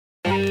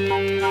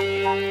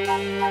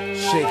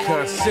Shake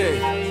consent,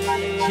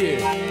 yeah,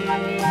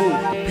 move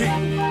the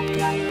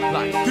people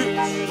like this.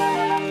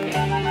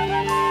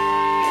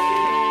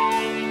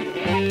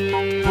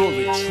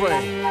 Bullet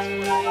train,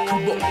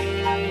 come on,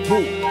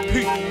 move the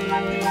people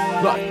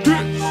like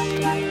this.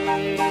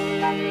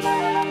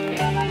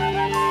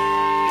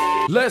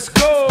 Let's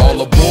go!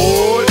 All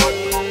aboard,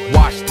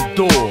 watch the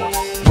doors.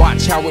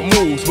 Watch how it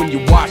moves when you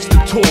watch the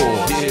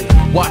tours.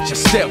 Watch your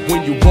step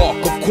when you walk,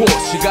 of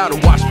course. You gotta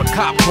watch for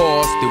cop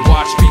cars, then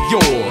watch for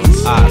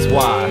yours. Eyes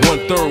wide,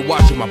 1/3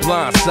 watching my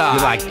blind side.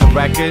 you like the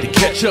record? To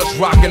catch us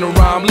rocking a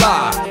rhyme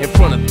live in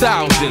front of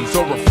thousands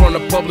or in front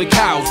of public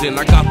housing.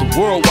 I got the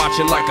world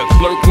watching like a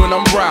clerk when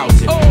I'm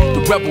browsing.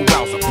 The rebel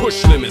rouser,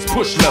 push limits,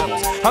 push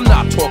levels. I'm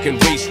not talking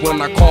race when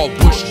I call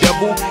Bush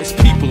devil. It's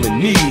people in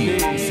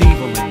need. It's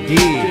evil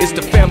indeed. It's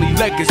the family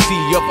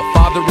legacy of a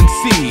father and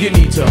seed. You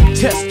need to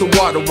test the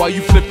water while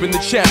you flipping the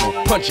channel.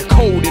 Punch a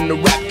code in the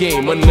rap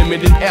game,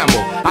 unlimited ammo.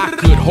 I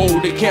could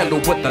hold a candle,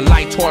 but the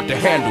light's hard to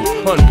handle.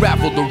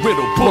 Unravel the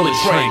riddle, bullet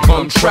train,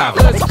 come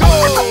travel. Let's go!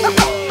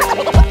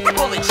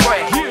 Bullet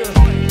train.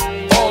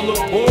 Yeah. All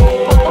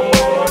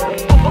aboard.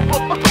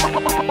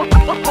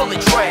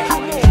 Bullet train.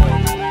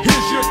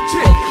 Here's your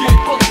ticket.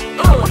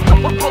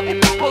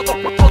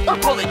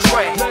 Bullet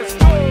train. Let's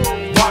go.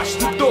 Watch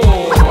the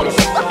doors.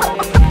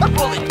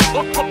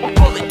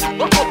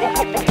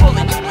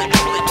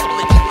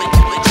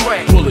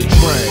 Bullet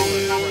train.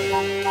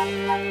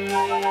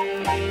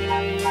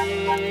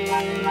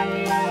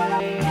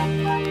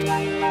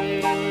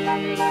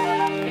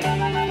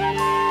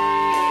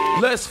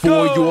 Let's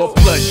go. For your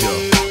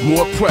pleasure,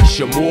 more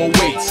pressure, more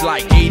weights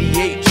like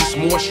 88, just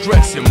more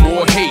stress and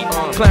more hate.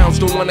 Clowns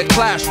don't wanna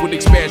clash with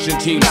expansion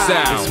team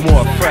sound. It's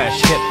more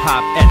fresh,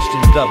 hip-hop etched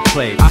in dub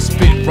plates. I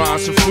spit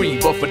rhymes for free,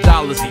 but for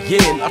dollars a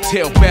yen, I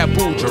tell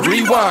Babu to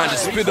rewind and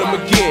spit them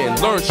again.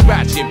 Learn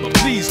scratching, but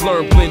please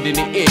learn blending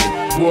it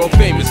in. World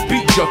famous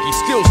beat junkie,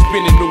 still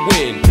spinning the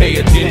wind. Pay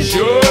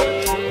attention,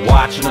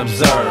 Watch and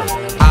observe,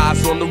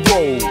 eyes on the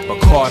road, but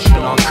caution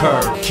on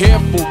curve.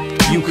 careful,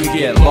 You could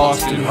get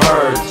lost in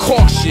herds.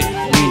 caution.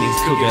 Meanings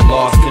could get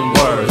lost in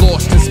words.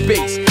 Lost in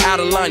space, out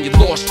of line, you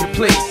lost your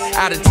place.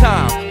 Out of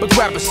time, but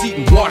grab a seat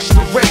and watch the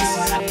race.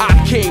 I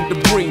came to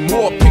bring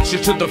more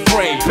pictures to the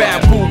frame.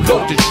 Babu,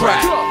 load the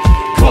track.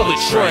 Bullet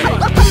train.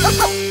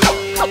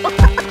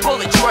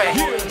 Bullet train.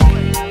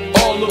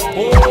 All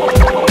aboard.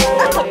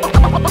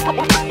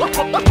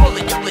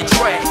 Bullet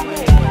train.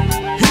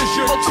 Here's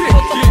your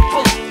ticket.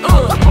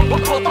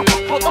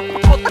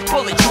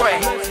 Bullet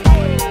train.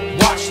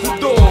 Watch the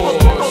doors.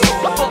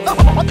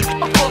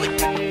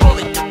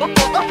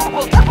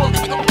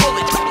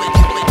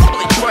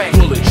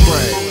 Bullet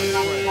train.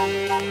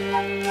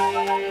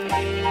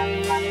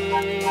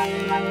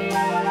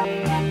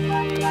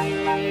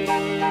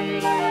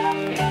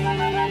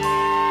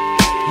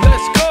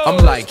 Let's go. I'm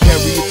like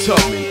Harriet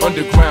Tubman,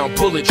 underground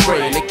bullet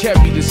train. They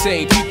carry the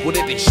same people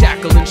that they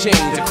shackle and chain.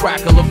 The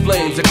crackle of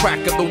flames, the crack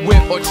of the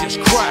whip, or just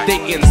crack.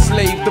 They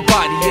enslave the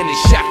body and they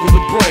shackle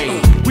the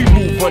brain. We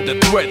move under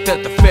threat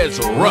that the feds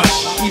will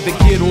rush. Either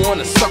get on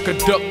or suck a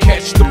duck,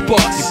 catch the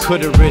bus. You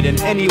could have ridden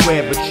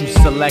anywhere, but you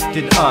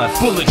selected us.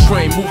 Bullet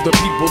train move the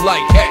people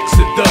like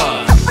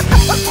Exodus.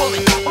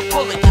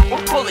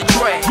 Bullet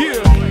train.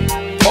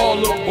 Yeah, all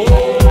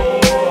aboard.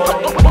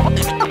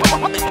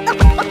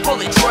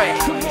 Bullet train.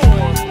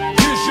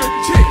 Here's your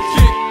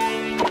ticket.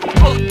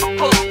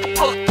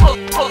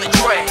 Bullet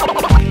train.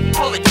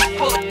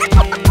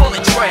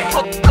 Bullet train.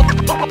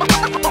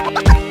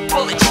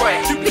 Bullet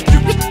train.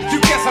 You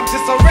guess I'm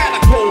just a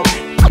radical.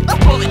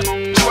 Bullet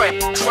train.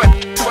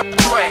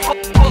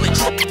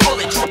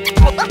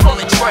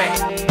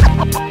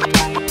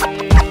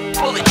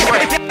 Bullet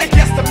train. I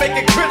guess to make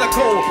it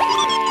critical.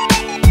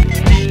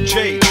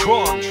 DJ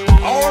Tron,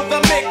 All the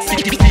mix.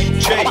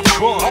 DJ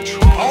Tron,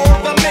 All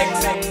the mix.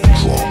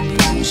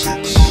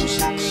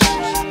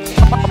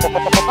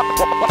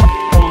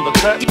 on the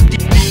cut.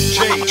 DJ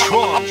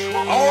Tron,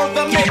 All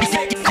the mix.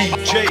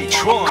 DJ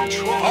Tron,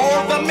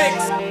 All the mix.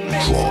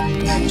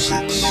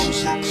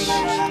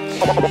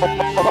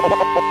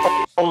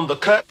 on the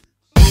cut.